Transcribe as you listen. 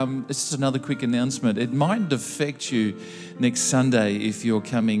It's just another quick announcement. It mightn't affect you next Sunday if you're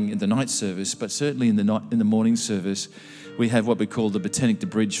coming in the night service, but certainly in the morning service, we have what we call the Botanic to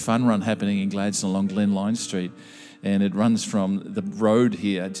Bridge Fun Run happening in Gladstone along Glen Lyon Street, and it runs from the road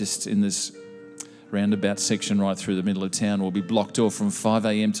here, just in this roundabout section right through the middle of town. Will be blocked off from 5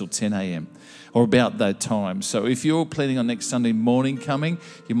 a.m. till 10 a.m. or about that time. So if you're planning on next Sunday morning coming,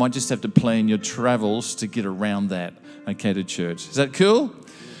 you might just have to plan your travels to get around that, okay, to church. Is that cool?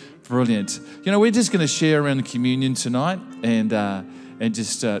 Brilliant. You know, we're just going to share around the communion tonight and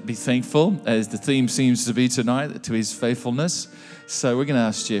just be thankful, as the theme seems to be tonight, to his faithfulness. So we're going to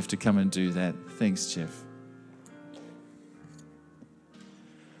ask Jeff to come and do that. Thanks, Jeff.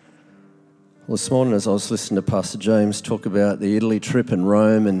 Well, this morning as I was listening to Pastor James talk about the Italy trip and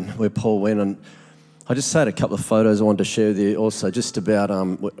Rome and where Paul went, and I just had a couple of photos I wanted to share with you also just about,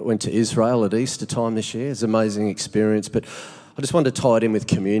 went to Israel at Easter time this year. It's an amazing experience, but I just wanted to tie it in with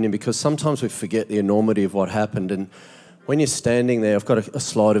communion because sometimes we forget the enormity of what happened. And when you're standing there, I've got a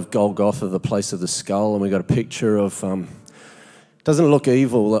slide of Golgotha, the place of the skull, and we've got a picture of, doesn't look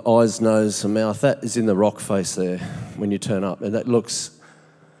evil, the eyes, nose and mouth. That is in the rock face there when you turn up. And that looks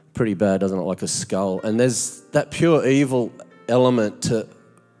pretty bad, doesn't it, like a skull. And there's that pure evil element to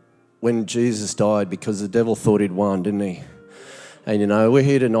when Jesus died because the devil thought he'd won, didn't he? And, you know, we're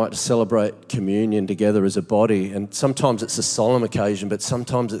here tonight to celebrate communion together as a body. And sometimes it's a solemn occasion, but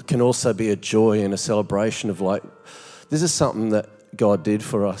sometimes it can also be a joy and a celebration of like, this is something that God did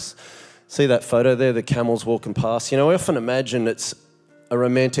for us. See that photo there, the camels walking past? You know, I often imagine it's a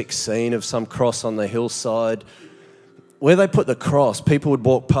romantic scene of some cross on the hillside. Where they put the cross, people would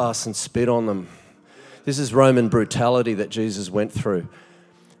walk past and spit on them. This is Roman brutality that Jesus went through.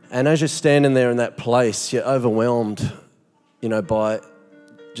 And as you're standing there in that place, you're overwhelmed, you know, by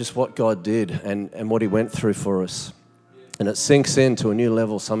just what God did and what he went through for us. And it sinks in to a new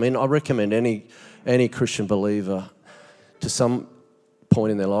level. So, I mean, I recommend any Christian believer to some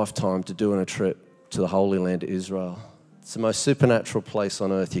point in their lifetime to doing a trip to the Holy Land, Israel. It's the most supernatural place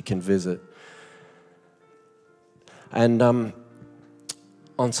on earth you can visit. And on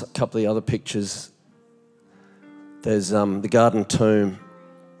a couple of the other pictures, there's the Garden Tomb.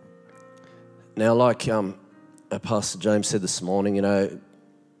 Now, like Pastor James said this morning, you know,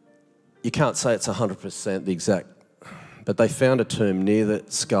 you can't say it's 100% the exact, but they found a tomb near the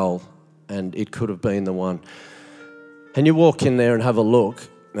skull and it could have been the one. And you walk in there and have a look,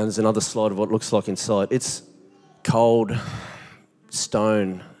 and there's another slide of what it looks like inside. It's cold,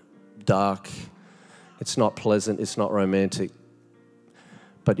 stone, dark. It's not pleasant, it's not romantic.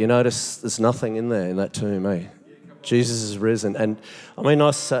 But you notice there's nothing in there in that tomb, eh? Jesus is risen. And I mean,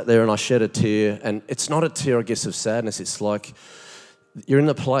 I sat there and I shed a tear, and it's not a tear, I guess, of sadness. It's like you're in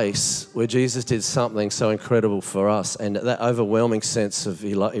the place where Jesus did something so incredible for us, and that overwhelming sense of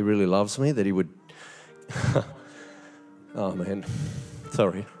he really loves me, that he would... Oh, man.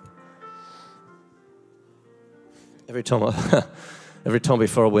 Sorry. Every time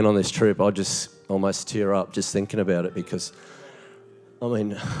before I went on this trip, I'd just almost tear up just thinking about it because, I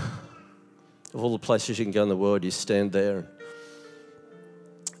mean... Of all the places you can go in the world, you stand there. And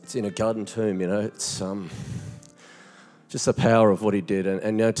it's in a garden tomb, you know. It's just the power of what he did.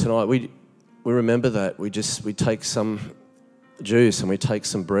 And you know, tonight we remember that. We take some juice and we take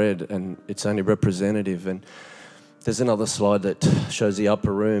some bread, and it's only representative. And there's another slide that shows the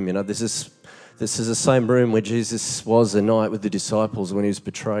upper room. You know, this is the same room where Jesus was the night with the disciples when he was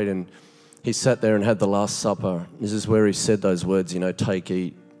betrayed, and he sat there and had the Last Supper. This is where he said those words, you know, take,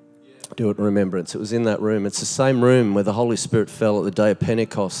 eat. Do it in remembrance. It was in that room. It's the same room where the Holy Spirit fell at the day of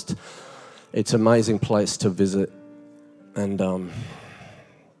Pentecost. It's an amazing place to visit. And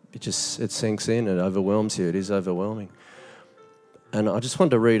it sinks in. It overwhelms you. It is overwhelming. And I just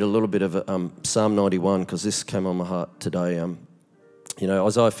wanted to read a little bit of Psalm 91 because this came on my heart today. You know,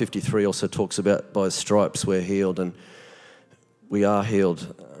 Isaiah 53 also talks about by his stripes we're healed, and we are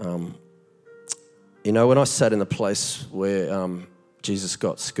healed. You know, when I sat in the place where... Jesus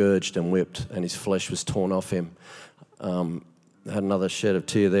got scourged and whipped and his flesh was torn off him. I had another shed of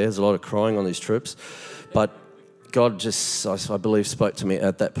tear there. There's a lot of crying on these trips. But God just, I believe, spoke to me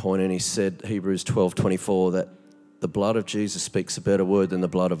at that point, and he said, Hebrews 12:24, that the blood of Jesus speaks a better word than the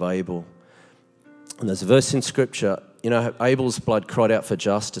blood of Abel. And there's a verse in Scripture, you know, Abel's blood cried out for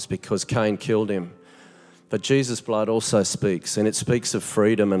justice because Cain killed him. But Jesus' blood also speaks, and it speaks of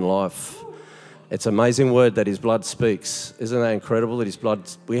freedom and life. It's an amazing word that his blood speaks. Isn't that incredible that his blood...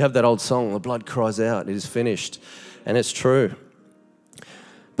 We have that old song, the blood cries out, it is finished. And it's true.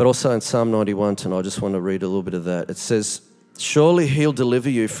 But also in Psalm 91 tonight, I just want to read a little bit of that. It says, surely he'll deliver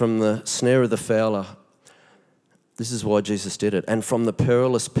you from the snare of the fowler. This is why Jesus did it. And from the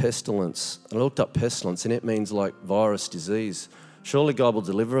perilous pestilence. And I looked up pestilence, and it means like virus, disease. Surely God will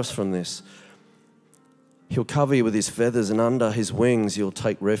deliver us from this. He'll cover you with his feathers, and under his wings you'll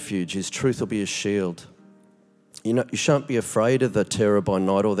take refuge. His truth will be a shield. You shan't be afraid of the terror by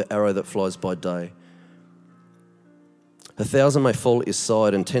night or the arrow that flies by day. 1,000 may fall at your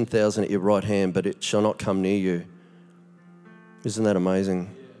side and 10,000 at your right hand, but it shall not come near you. Isn't that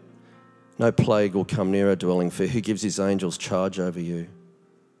amazing? No plague will come near our dwelling, for he gives his angels charge over you.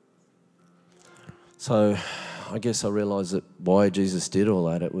 So I guess I realised that why Jesus did all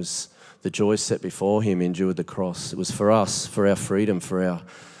that. It was the joy set before him endured the cross. It was for us, for our freedom, for our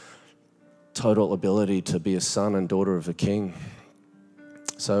total ability to be a son and daughter of a king.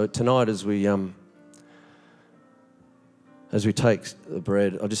 So tonight as we take the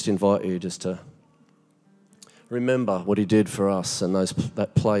bread, I just invite you just to remember what he did for us and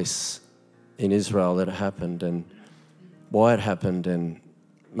that place in Israel that it happened and why it happened, and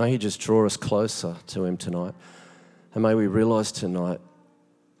may he just draw us closer to him tonight. And may we realise tonight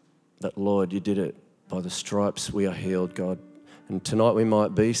that, Lord, you did it. By the stripes we are healed, God. And tonight we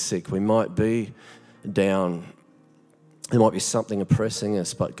might be sick, we might be down, there might be something oppressing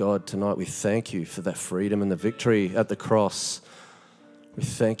us, but God, tonight we thank you for that freedom and the victory at the cross. We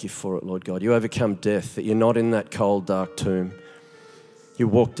thank you for it, Lord God. You overcome death, that you're not in that cold, dark tomb. You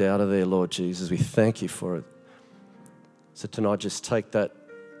walked out of there, Lord Jesus. We thank you for it. So tonight, just take that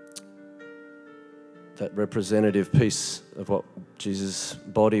representative piece of what Jesus'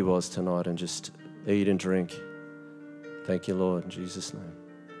 body was tonight and just eat and drink. Thank you, Lord, in Jesus' name.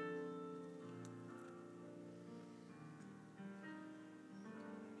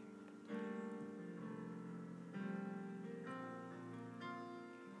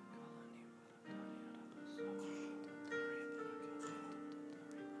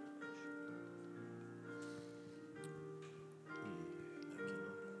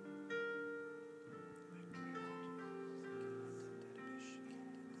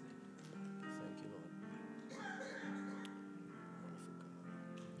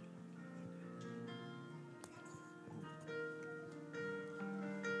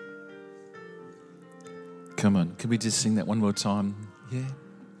 Come on, can we just sing that one more time? Yeah?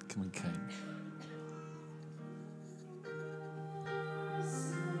 Come on, Kate.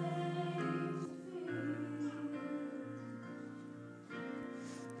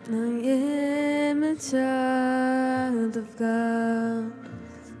 I am a child of God.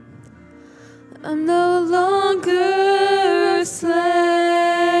 I'm no longer a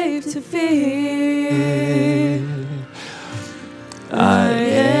slave to fear. I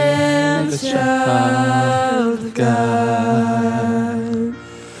am a child of God.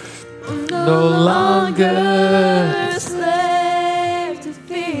 I'm no longer a slave to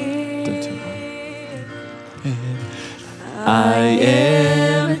fear. I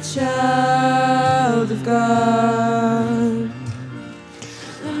am a child of God.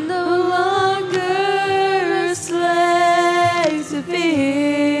 I'm no longer a slave to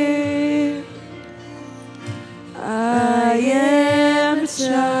fear. I am a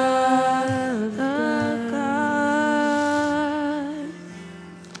child of God.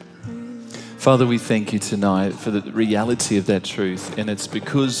 Father, we thank you tonight for the reality of that truth, and it's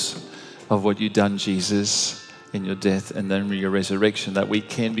because of what you've done, Jesus, in your death and then your resurrection, that we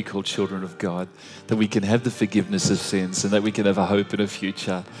can be called children of God, that we can have the forgiveness of sins, and that we can have a hope and a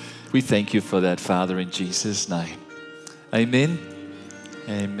future. We thank you for that, Father, in Jesus' name. Amen.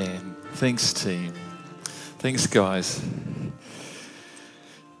 Amen. Thanks, team. Thanks, guys.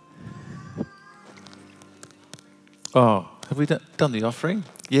 Oh, have we done the offering?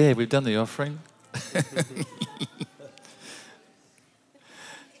 Yeah, we've done the offering.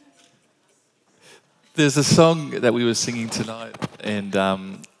 There's a song that we were singing tonight, and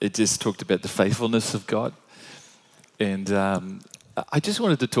it just talked about the faithfulness of God. And I just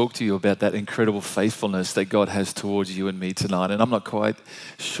wanted to talk to you about that incredible faithfulness that God has towards you and me tonight. And I'm not quite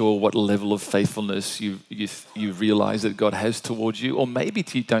sure what level of faithfulness you realize that God has towards you, or maybe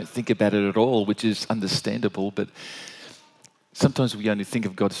you don't think about it at all, which is understandable. But sometimes we only think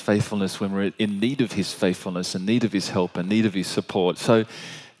of God's faithfulness when we're in need of his faithfulness, in need of his help, in need of his support. So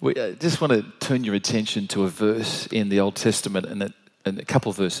we just want to turn your attention to a verse in the Old Testament, and a couple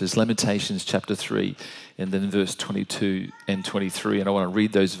of verses, Lamentations chapter 3, and then verse 22 and 23. And I want to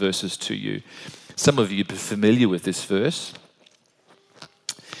read those verses to you. Some of you are familiar with this verse,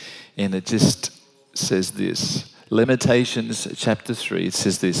 and it just says this. Lamentations chapter 3, it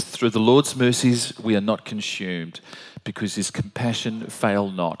says this: through the Lord's mercies we are not consumed, because his compassion fail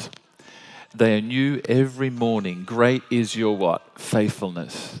not. They are new every morning. Great is your what?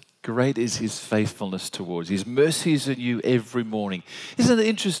 Faithfulness. Great is his faithfulness towards. His mercies are new every morning. Isn't it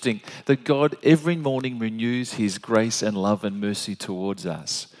interesting that God every morning renews his grace and love and mercy towards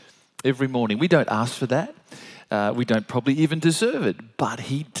us? Every morning. We don't ask for that. We don't probably even deserve it, but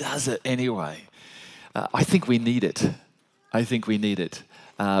he does it anyway. I think we need it. I think we need it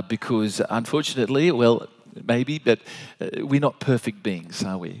because unfortunately, well, maybe, but we're not perfect beings,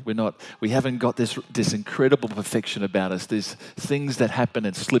 are we? We haven't got this incredible perfection about us. There's things that happen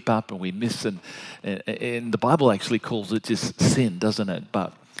and slip up and we miss, and the Bible actually calls it just sin, doesn't it?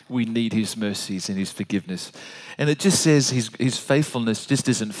 But we need his mercies and his forgiveness. And it just says his faithfulness just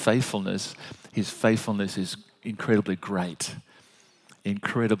isn't faithfulness. His faithfulness is incredibly great.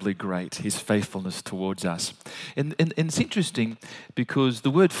 Incredibly great, his faithfulness towards us. And it's interesting because the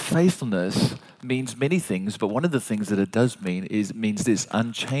word faithfulness means many things, but one of the things that it does means this: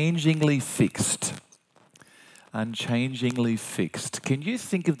 unchangingly fixed. Unchangingly fixed. Can you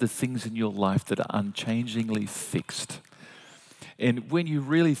think of the things in your life that are unchangingly fixed? And when you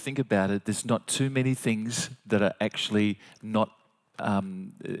really think about it, there's not too many things that are actually not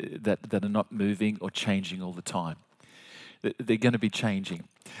that are not moving or changing all the time. They're going to be changing.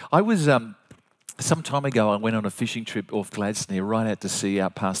 I was, some time ago, I went on a fishing trip off Gladstone, right out to sea,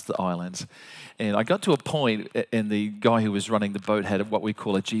 out past the islands. And I got to a point, and the guy who was running the boat had what we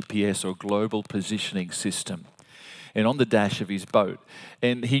call a GPS, or Global Positioning System, and on the dash of his boat.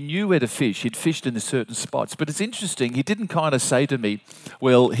 And he knew where to fish. He'd fished in the certain spots. But it's interesting, he didn't kind of say to me,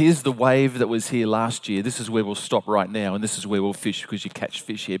 well, here's the wave that was here last year. This is where we'll stop right now, and this is where we'll fish because you catch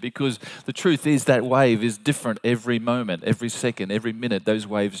fish here. Because the truth is that wave is different every moment, every second, every minute. Those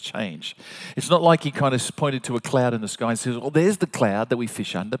waves change. It's not like he kind of pointed to a cloud in the sky and says, well, there's the cloud that we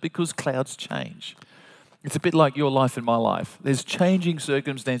fish under, because clouds change. It's a bit like your life and my life. There's changing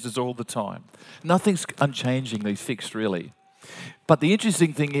circumstances all the time. Nothing's unchangingly fixed, really. But the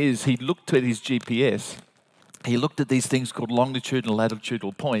interesting thing is, he looked at his GPS, he looked at these things called longitudinal,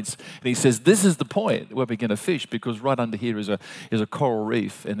 latitudinal points, and he says, this is the point where we're going to fish, because right under here is a coral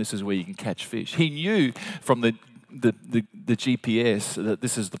reef, and this is where you can catch fish. He knew from the GPS that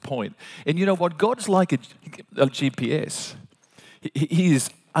this is the point. And you know what? God's like a GPS. He is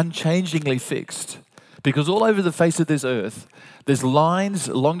unchangingly fixed. Because all over the face of this earth, there's lines,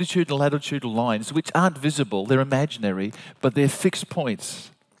 longitudinal, latitudinal lines, which aren't visible, they're imaginary, but they're fixed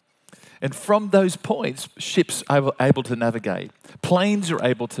points. And from those points, ships are able to navigate. Planes are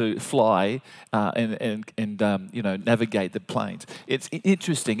able to fly and navigate the planes. It's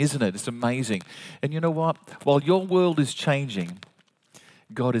interesting, isn't it? It's amazing. And you know what? While your world is changing,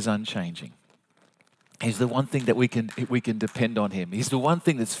 God is unchanging. He's the one thing that we can depend on him. He's the one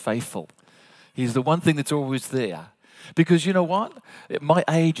thing that's faithful. He's the one thing that's always there. Because you know what? My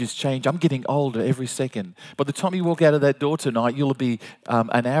age has changed. I'm getting older every second. By the time you walk out of that door tonight, you'll be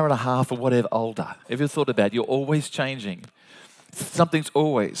an hour and a half or whatever older. Have you thought about it? You're always changing. Something's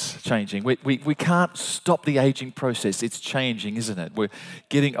always changing. We can't stop the aging process. It's changing, isn't it? We're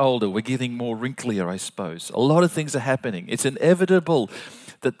getting older. We're getting more wrinklier, I suppose. A lot of things are happening. It's inevitable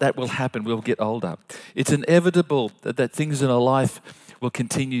that will happen. We'll get older. It's inevitable that things in our life will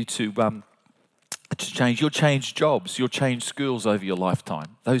continue to change. You'll change jobs, you'll change schools over your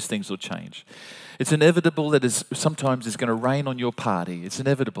lifetime. Those things will change. It's inevitable that sometimes it's going to rain on your party. It's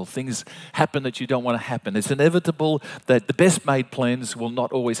inevitable. Things happen that you don't want to happen. It's inevitable that the best made plans will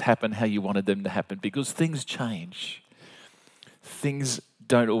not always happen how you wanted them to happen, because things change. Things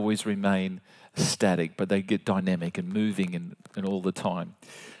don't always remain static, but they get dynamic and moving and all the time.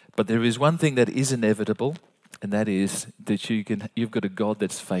 But there is one thing that is inevitable, and that is that you've got a God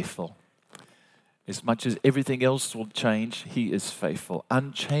that's faithful. As much as everything else will change, he is faithful,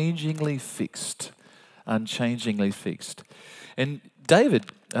 unchangingly fixed, unchangingly fixed. And David,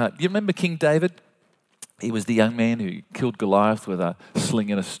 you remember King David? He was the young man who killed Goliath with a sling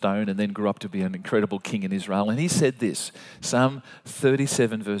and a stone, and then grew up to be an incredible king in Israel. And he said this, Psalm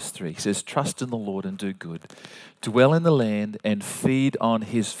 37 verse 3, he says, trust in the Lord and do good, dwell in the land and feed on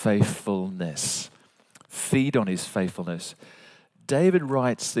his faithfulness. Feed on his faithfulness. David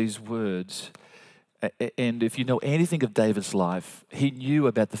writes these words. And if you know anything of David's life, he knew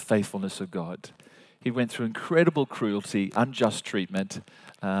about the faithfulness of God. He went through incredible cruelty, unjust treatment.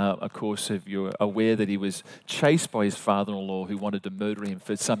 Of course, if you're aware that he was chased by his father-in-law who wanted to murder him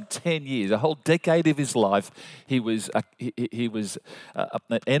for some 10 years, a whole decade of his life, he was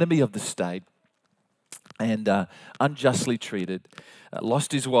an enemy of the state and unjustly treated.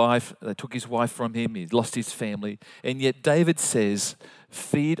 Lost his wife, they took his wife from him, he lost his family. And yet David says,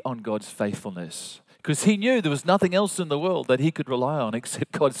 feed on God's faithfulness. Because he knew there was nothing else in the world that he could rely on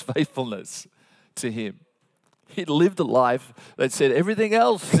except God's faithfulness to him. He'd lived a life that said everything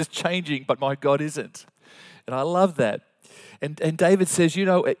else is changing, but my God isn't. And I love that. And David says,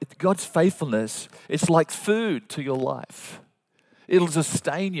 God's faithfulness, it's like food to your life. It'll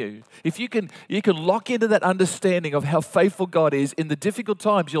sustain you. If you can lock into that understanding of how faithful God is in the difficult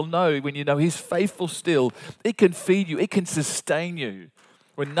times, you'll know when you know He's faithful still. It can feed you. It can sustain you.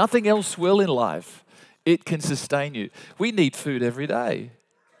 When nothing else will in life, it can sustain you. We need food every day.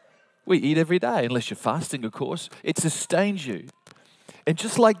 We eat every day, unless you're fasting, of course. It sustains you. And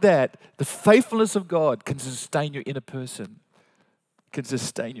just like that, the faithfulness of God can sustain your inner person. Can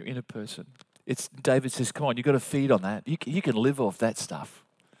sustain your inner person. David says, come on, you've got to feed on that. You can live off that stuff.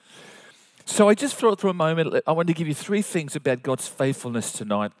 So I just thought through a moment, I want to give you 3 things about God's faithfulness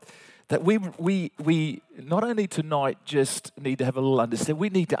tonight that we not only tonight just need to have a little understanding, we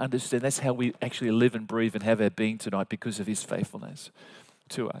need to understand that's how we actually live and breathe and have our being tonight because of His faithfulness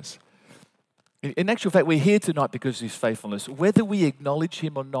to us. In actual fact, we're here tonight because of His faithfulness. Whether we acknowledge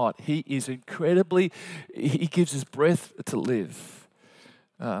Him or not, He is He gives us breath to live.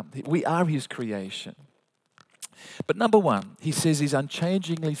 We are His creation. But number 1, He says He's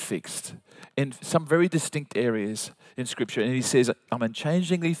unchangingly fixed in some very distinct areas in Scripture. And He says, I'm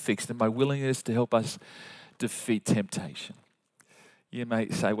unchangingly fixed in my willingness to help us defeat temptation. You may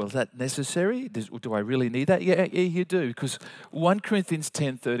say, well, is that necessary? Do I really need that? Yeah, you do. Because 1 Corinthians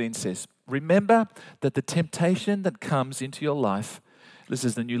 10:13 says, remember that the temptation that comes into your life, this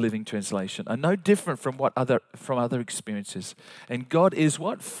is the New Living Translation, are no different from other experiences. And God is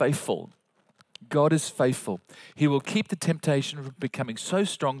what? Faithful. God is faithful. He will keep the temptation from becoming so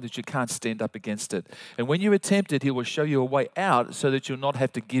strong that you can't stand up against it. And when you are tempted, He will show you a way out so that you'll not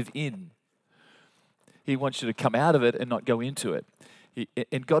have to give in. He wants you to come out of it and not go into it.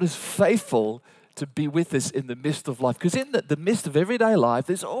 And God is faithful to be with us in the midst of life. Because in the midst of everyday life,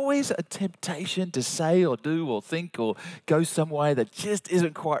 there's always a temptation to say or do or think or go some way that just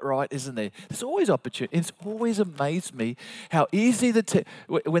isn't quite right, isn't there? There's always opportunity. It's always amazed me how easy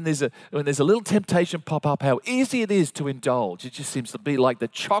when there's a little temptation pop up, how easy it is to indulge. It just seems to be like the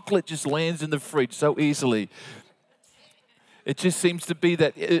chocolate just lands in the fridge so easily. It just seems to be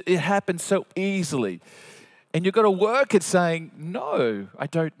that it happens so easily. And you've got to work at saying, no, I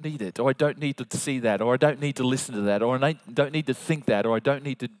don't need it, or I don't need to see that, or I don't need to listen to that, or I don't need to think that, or I don't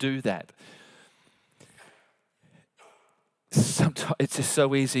need to do that. Sometimes it's just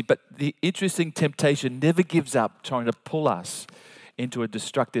so easy. But the interesting temptation never gives up trying to pull us into a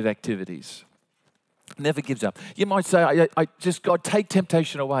destructive activities. Never gives up. You might say, God, take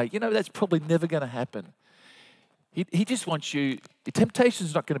temptation away. That's probably never going to happen. He just wants you,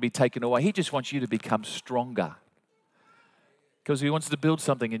 temptation's not going to be taken away. He just wants you to become stronger. Because He wants to build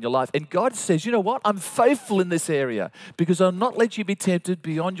something in your life. And God says, you know what? I'm faithful in this area because I'll not let you be tempted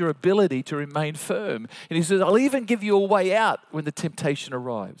beyond your ability to remain firm. And He says, I'll even give you a way out when the temptation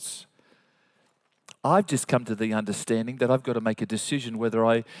arrives. I've just come to the understanding that I've got to make a decision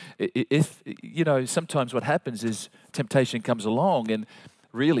whether sometimes what happens is temptation comes along and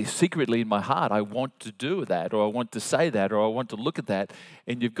really secretly in my heart, I want to do that, or I want to say that, or I want to look at that,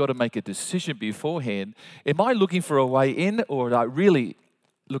 and you've got to make a decision beforehand. Am I looking for a way in, or am I really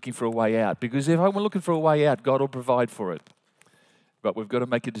looking for a way out? Because if I'm looking for a way out, God will provide for it. But we've got to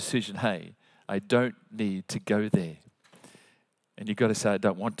make a decision, hey, I don't need to go there. And you've got to say, I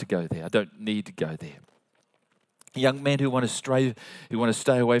don't want to go there. I don't need to go there. Young men who want to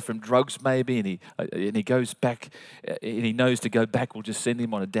stay away from drugs maybe, and he goes back, and he knows to go back will just send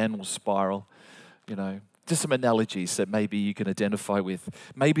him on a downward spiral. Just some analogies that maybe you can identify with.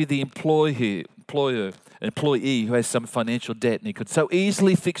 Maybe the employee who has some financial debt, and he could so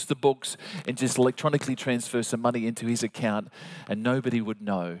easily fix the books and just electronically transfer some money into his account, and nobody would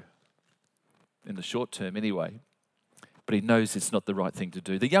know, in the short term anyway. But he knows it's not the right thing to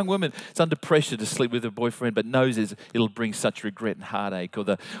do. The young woman is under pressure to sleep with her boyfriend, but knows it'll bring such regret and heartache.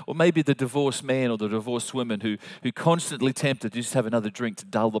 Or maybe the divorced man or the divorced woman who constantly tempted to just have another drink to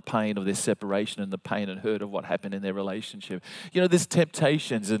dull the pain of their separation and the pain and hurt of what happened in their relationship. There's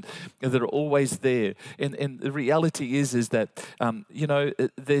temptations that are always there. And the reality is that,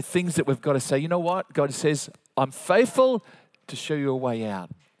 there are things that we've got to say, you know what? God says, I'm faithful to show you a way out.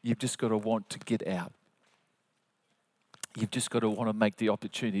 You've just got to want to get out. You've just got to want to make the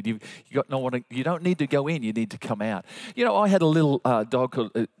opportunity. You don't need to go in, you need to come out. I had a little dog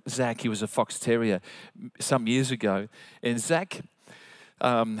called Zach. He was a fox terrier some years ago. And Zach,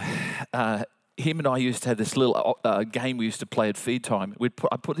 him and I used to have this little game we used to play at feed time.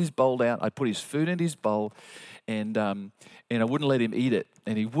 I put his bowl out, I put his food in his bowl, and I wouldn't let him eat it.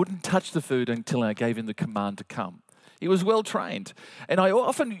 And he wouldn't touch the food until I gave him the command to come. He was well trained. And I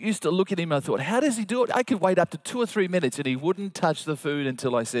often used to look at him and I thought, how does he do it? I could wait up to 2 or 3 minutes and he wouldn't touch the food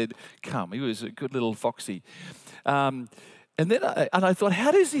until I said, come. He was a good little foxy. And I thought,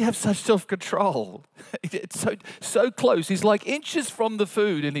 how does he have such self-control? It's so close. He's like inches from the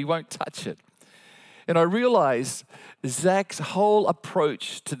food and he won't touch it. And I realized Zach's whole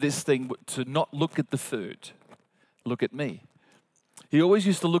approach to this thing, to not look at the food, look at me. He always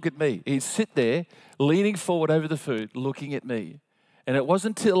used to look at me. He'd sit there, leaning forward over the food, looking at me. And it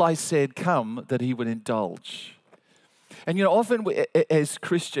wasn't until I said, come, that he would indulge. And, often as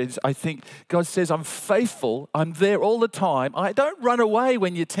Christians, I think God says, I'm faithful. I'm there all the time. I don't run away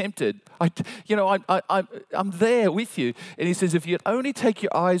when you're tempted. I'm there with you. And he says, if you only take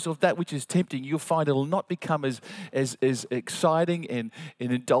your eyes off that which is tempting, you'll find it'll not become as exciting and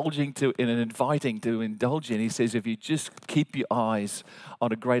indulging and inviting to indulge in. He says, if you just keep your eyes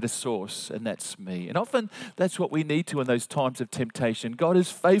on a greater source, and that's me. And often that's what we need to in those times of temptation. God is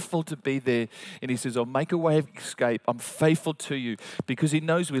faithful to be there. And he says, I'll make a way of escape. I'm faithful to you, because he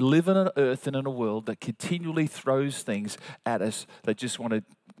knows we live in an earth and in a world that continually throws things at us that just want to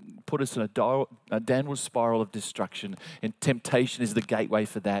put us in a downward spiral of destruction, and temptation is the gateway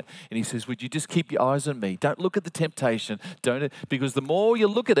for that. And he says, would you just keep your eyes on me? Don't look at the temptation. Because the more you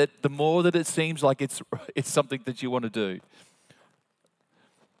look at it, the more that it seems like it's something that you want to do.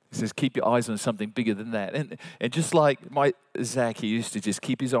 He says, keep your eyes on something bigger than that. And just like my Zach, he used to just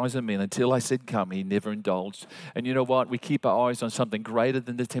keep his eyes on me. And until I said come, he never indulged. And you know what? We keep our eyes on something greater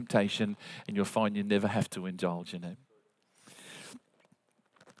than the temptation, and you'll find you never have to indulge in it.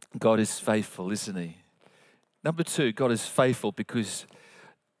 God is faithful, isn't he? Number 2, God is faithful because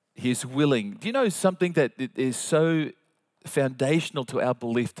he is willing. Do you know something that is so foundational to our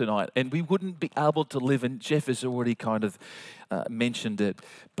belief tonight? And we wouldn't be able to live, and Jeff has already kind of mentioned it,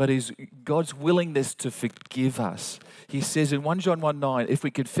 but is God's willingness to forgive us. He says in 1 John 1:9, if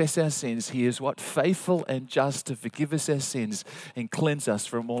we confess our sins, he is what? Faithful and just to forgive us our sins and cleanse us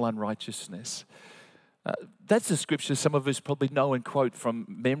from all unrighteousness. That's a scripture some of us probably know and quote from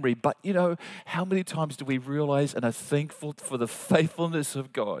memory, but how many times do we realize and are thankful for the faithfulness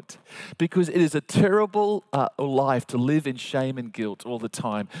of God? Because it is a terrible life to live in shame and guilt all the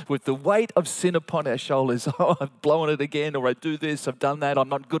time, with the weight of sin upon our shoulders. Oh, I've blown it again, or I do this, I've done that, I'm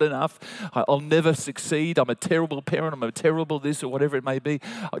not good enough, I'll never succeed, I'm a terrible parent, I'm a terrible this, or whatever it may be.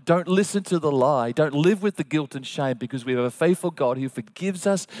 Don't listen to the lie. Don't live with the guilt and shame, because we have a faithful God who forgives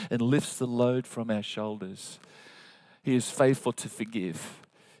us and lifts the load from our shoulders. He is faithful to forgive.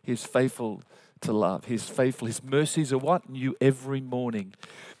 He is faithful to love. He is faithful. His mercies are what? New every morning.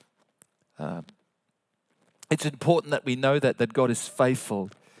 It's important that we know that God is faithful.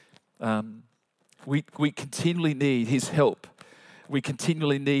 We continually need his help. We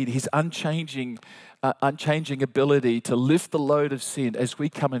continually need his unchanging ability to lift the load of sin as we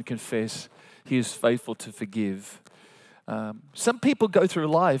come and confess. He is faithful to forgive. Some people go through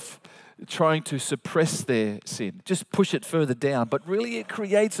life trying to suppress their sin, just push it further down, but really it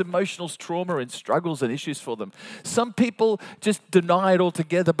creates emotional trauma and struggles and issues for them. Some people just deny it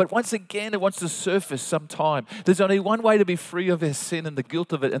altogether, but once again, it wants to surface sometime. There's only one way to be free of their sin and the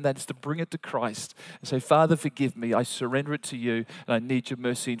guilt of it, and that's to bring it to Christ and say, Father, forgive me. I surrender it to you, and I need your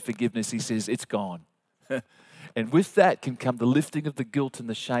mercy and forgiveness. He says, it's gone. And with that can come the lifting of the guilt and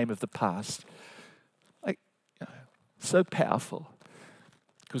the shame of the past. So powerful.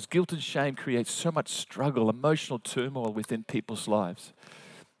 Because guilt and shame creates so much struggle, emotional turmoil within people's lives.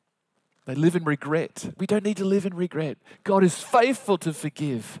 They live in regret. We don't need to live in regret. God is faithful to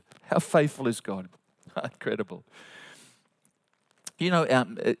forgive. How faithful is God? Incredible.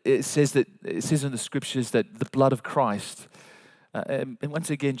 It says in the scriptures that the blood of Christ, and once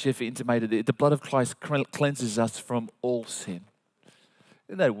again, Jeff intimated it, the blood of Christ cleanses us from all sin.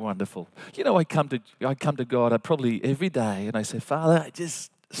 Isn't that wonderful? I come to God probably every day, and I say, Father, I just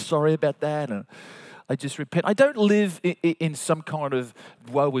sorry about that, and I just repent. I don't live in some kind of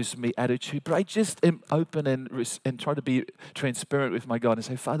woe is me attitude, but I just am open and try to be transparent with my God and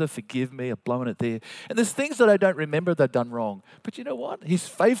say, Father, forgive me, I've blown it there. And there's things that I don't remember that I've done wrong. But you know what? He's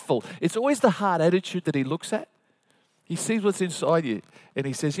faithful. It's always the heart attitude that he looks at. He sees what's inside you, and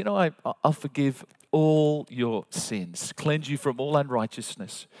he says, I'll forgive all your sins, cleanse you from all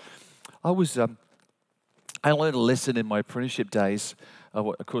unrighteousness. I learned a lesson in my apprenticeship days.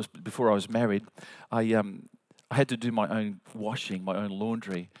 Of course, before I was married, I had to do my own washing, my own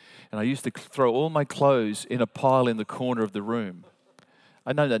laundry. And I used to throw all my clothes in a pile in the corner of the room.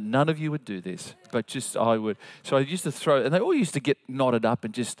 I know that none of you would do this, but just I would. So I used to throw, and they all used to get knotted up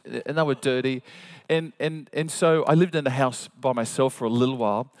and they were dirty. And so I lived in the house by myself for a little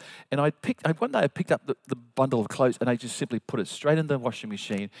while, and one day I picked up the bundle of clothes and I just simply put it straight in the washing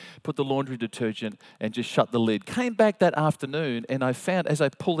machine, put the laundry detergent, and just shut the lid. Came back that afternoon, and I found as I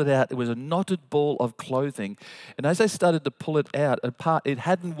pulled it out, it was a knotted ball of clothing. And as I started to pull it out, apart, it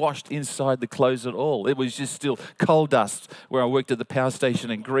hadn't washed inside the clothes at all. It was just still coal dust where I worked at the power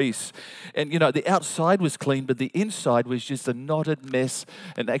station in Greece. And, the outside was clean, but the inside was just a knotted mess.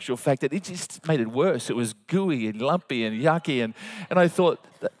 In actual fact, it just made it worse. It was gooey and lumpy and yucky. And I thought,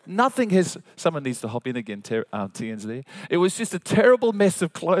 someone needs to hop in again, TNZ. It was just a terrible mess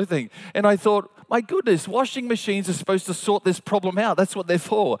of clothing. And I thought, my goodness, washing machines are supposed to sort this problem out. That's what they're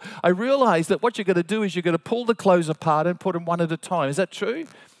for. I realized that what you're going to do is you're going to pull the clothes apart and put them one at a time. Is that true?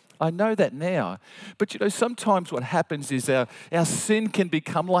 I know that now. But sometimes what happens is our sin can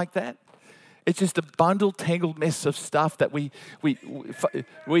become like that. It's just a bundled, tangled mess of stuff that we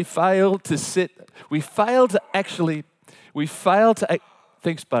fail to sit.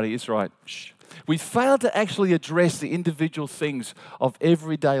 Thanks, buddy. It's right. Shh. We fail to actually address the individual things of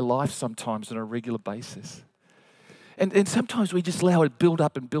everyday life sometimes on a regular basis. And sometimes we just allow it to build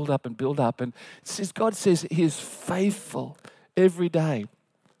up and build up and build up. And God says He is faithful every day.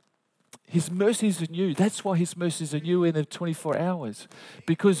 His mercies are new. That's why His mercies are new in the 24 hours.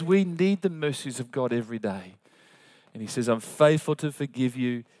 Because we need the mercies of God every day. And He says, I'm faithful to forgive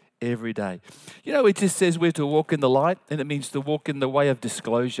you every day. It just says we're to walk in the light, and it means to walk in the way of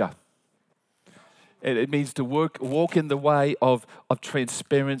disclosure. And it means to walk in the way of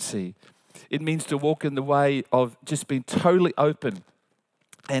transparency. It means to walk in the way of just being totally open.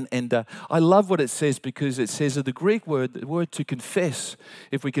 And I love what it says, because it says that the Greek word, the word to confess,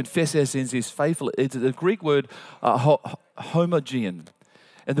 if we confess our sins, is faithful. It's the Greek word homogenein.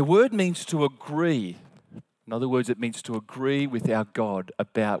 And the word means to agree. In other words, it means to agree with our God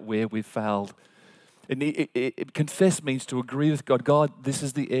about where we failed. And confess means to agree with God. God, this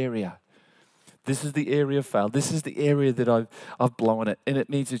is the area. This is the area of fail. This is the area that I've blown it. And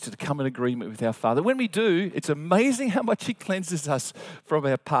it means it's to come in agreement with our Father. When we do, it's amazing how much He cleanses us from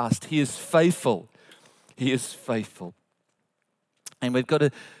our past. He is faithful. He is faithful. And we've got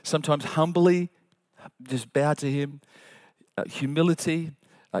to sometimes humbly just bow to Him, humility,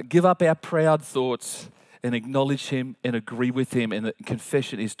 give up our proud thoughts and acknowledge Him and agree with Him. And the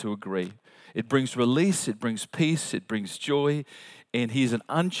confession is to agree. It brings release, it brings peace, it brings joy. And He is an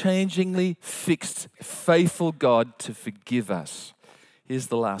unchangingly fixed, faithful God to forgive us. Here's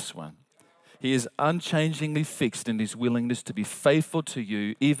the last one. He is unchangingly fixed in His willingness to be faithful to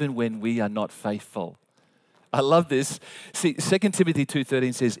you even when we are not faithful. I love this. See, 2 Timothy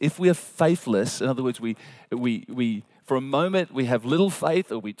 2:13 says, if we are faithless, in other words, we for a moment we have little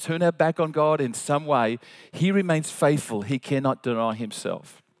faith, or we turn our back on God in some way, He remains faithful. He cannot deny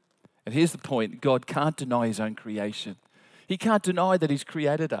Himself. And here's the point. God can't deny His own creation. He can't deny that He's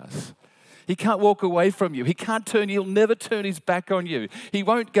created us. He can't walk away from you. He'll never turn His back on you. He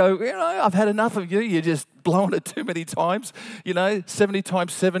won't go, I've had enough of you. You're just blowing it too many times. 70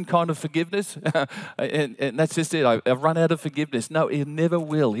 times 7 kind of forgiveness. and that's just it. I've run out of forgiveness. No, He never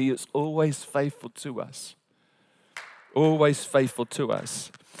will. He is always faithful to us. Always faithful to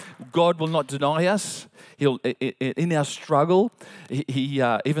us. God will not deny us. He'll, in our struggle, he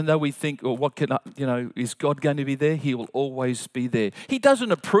even though we think, is God going to be there? He will always be there. He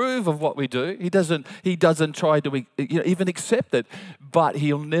doesn't approve of what we do. He doesn't try to even accept it. But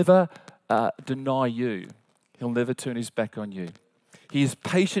He'll never deny you. He'll never turn His back on you. He is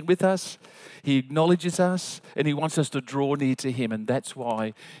patient with us. He acknowledges us, and He wants us to draw near to Him. And that's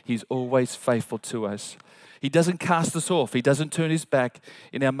why He's always faithful to us. He doesn't cast us off. He doesn't turn His back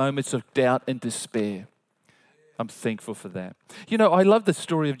in our moments of doubt and despair. I'm thankful for that. I love the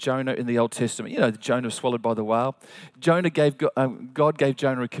story of Jonah in the Old Testament. Jonah was swallowed by the whale. God gave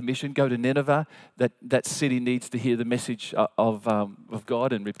Jonah a commission, go to Nineveh. That city needs to hear the message of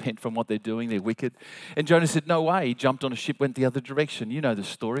God and repent from what they're doing. They're wicked. And Jonah said, no way. He jumped on a ship, went the other direction. You know the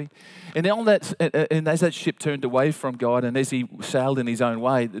story. And as that ship turned away from God, and as he sailed in his own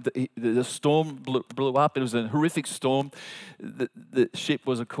way, the storm blew up. It was a horrific storm. The ship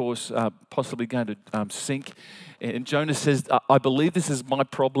was, of course, possibly going to sink. And Jonah says, I believe this is my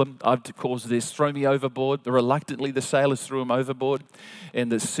problem. I've caused this. Throw me overboard. Reluctantly, the sailors threw him overboard.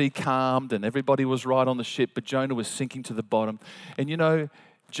 And the sea calmed and everybody was right on the ship. But Jonah was sinking to the bottom. And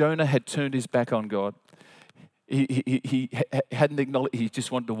Jonah had turned his back on God. He hadn't acknowledged. He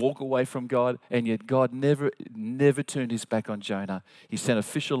just wanted to walk away from God. And yet God never turned His back on Jonah. He sent a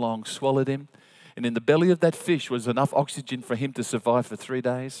fish along, swallowed him. And in the belly of that fish was enough oxygen for him to survive for 3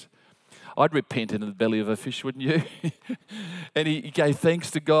 days. I'd repent in the belly of a fish, wouldn't you? And he gave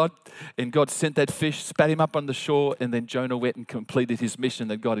thanks to God, and God sent that fish, spat him up on the shore, and then Jonah went and completed his mission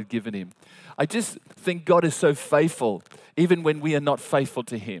that God had given him. I just think God is so faithful, even when we are not faithful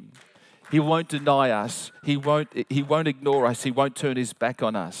to him. He won't deny us. He won't ignore us. He won't turn his back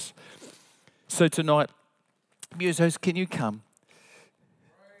on us. So tonight, musos, can you come?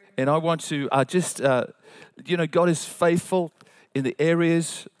 And I want to God is faithful in the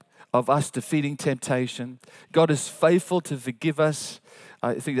areas of us defeating temptation. God is faithful to forgive us.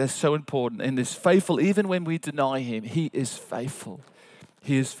 I think that's so important. And is faithful even when we deny him. He is faithful.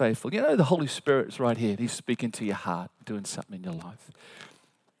 He is faithful. You know, the Holy Spirit's right here. He's speaking to your heart, doing something in your life.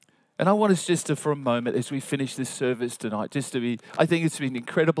 And I want us just to, for a moment, as we finish this service tonight, I think it's been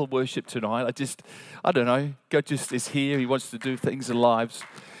incredible worship tonight. I don't know, God just is here. He wants to do things in lives.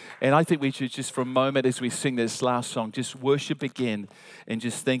 And I think we should just, for a moment, as we sing this last song, just worship again and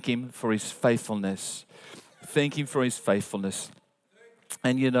just thank him for his faithfulness. Thank him for his faithfulness.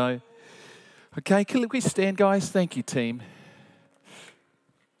 And okay, can we stand, guys? Thank you, team.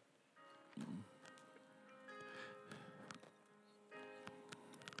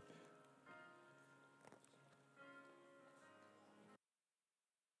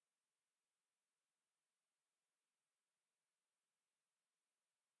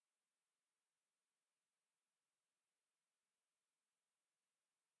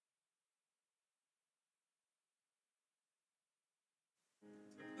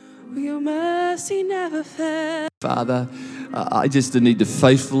 Your mercy never fails. Father, I just need to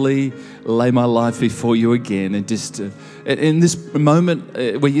faithfully lay my life before you again. And just in this moment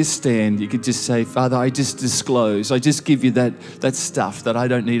where you stand, you could just say, Father, I just disclose. I just give you that stuff that I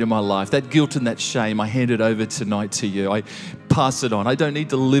don't need in my life. That guilt and that shame, I hand it over tonight to you. I pass it on. I don't need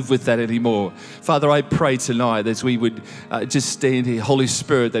to live with that anymore. Father, I pray tonight as we would just stand here, Holy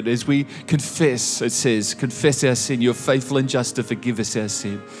Spirit, that as we confess, it says, confess our sin, you're faithful and just to forgive us our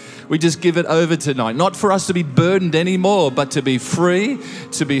sin. We just give it over tonight, not for us to be burdened anymore, but to be free,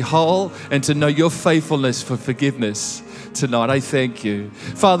 to be whole, and to know your faithfulness for forgiveness tonight. I thank you.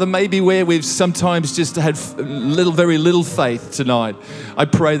 Father, maybe where we've sometimes just had very little faith tonight, I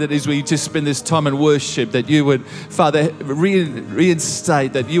pray that as we just spend this time in worship, that you would, Father,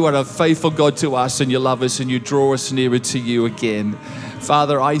 reinstate that you are a faithful God to us and you love us and you draw us nearer to you again.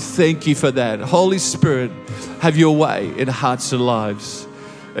 Father, I thank you for that. Holy Spirit, have your way in hearts and lives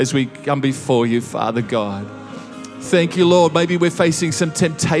as we come before you, Father God. Thank you, Lord. Maybe we're facing some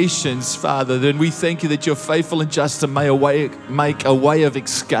temptations, Father. Then we thank you that you're faithful and just to make a way of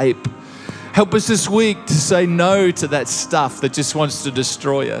escape. Help us this week to say no to that stuff that just wants to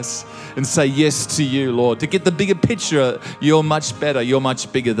destroy us and say yes to you, Lord. To get the bigger picture, you're much better. You're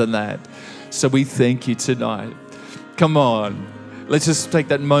much bigger than that. So we thank you tonight. Come on. Let's just take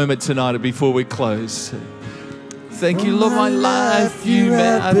that moment tonight before we close. Thank you, Lord, my life, you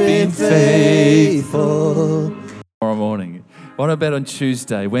have been faithful. Tomorrow morning. What about on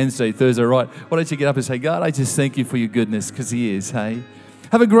Tuesday, Wednesday, Thursday, right? Why don't you get up and say, God, I just thank you for your goodness, because he is, hey?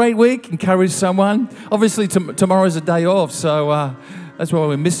 Have a great week. Encourage someone. Obviously, tomorrow's a day off, so that's why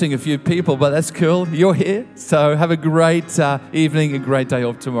we're missing a few people, but that's cool. You're here. So have a great evening, a great day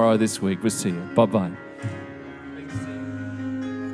off tomorrow this week. We'll see you. Bye-bye.